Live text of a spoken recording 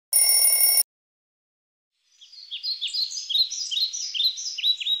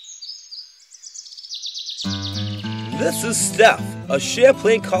This is Steph, a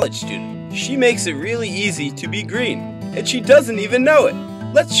Champlain College student. She makes it really easy to be green, and she doesn't even know it.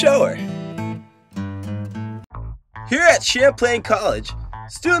 Let's show her. Here at Champlain College,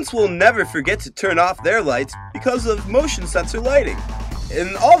 students will never forget to turn off their lights because of motion sensor lighting.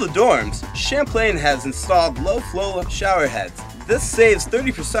 In all the dorms, Champlain has installed low-flow shower heads. This saves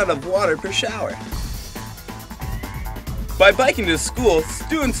 30% of water per shower. By biking to school,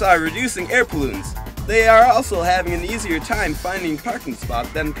 students are reducing air pollutants. They are also having an easier time finding parking spots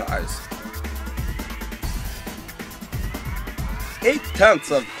than cars.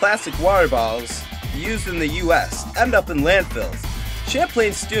 8/10 of plastic water bottles used in the US end up in landfills.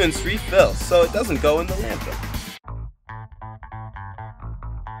 Champlain students refill so it doesn't go in the landfill.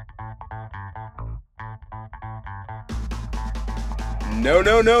 No,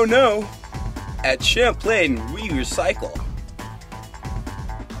 no, no, no. At Champlain, we recycle.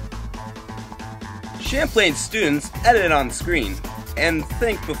 Champlain students edit on screen and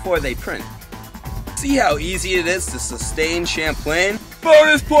think before they print. See how easy it is to sustain Champlain?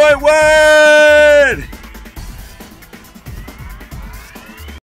 Bonus point win!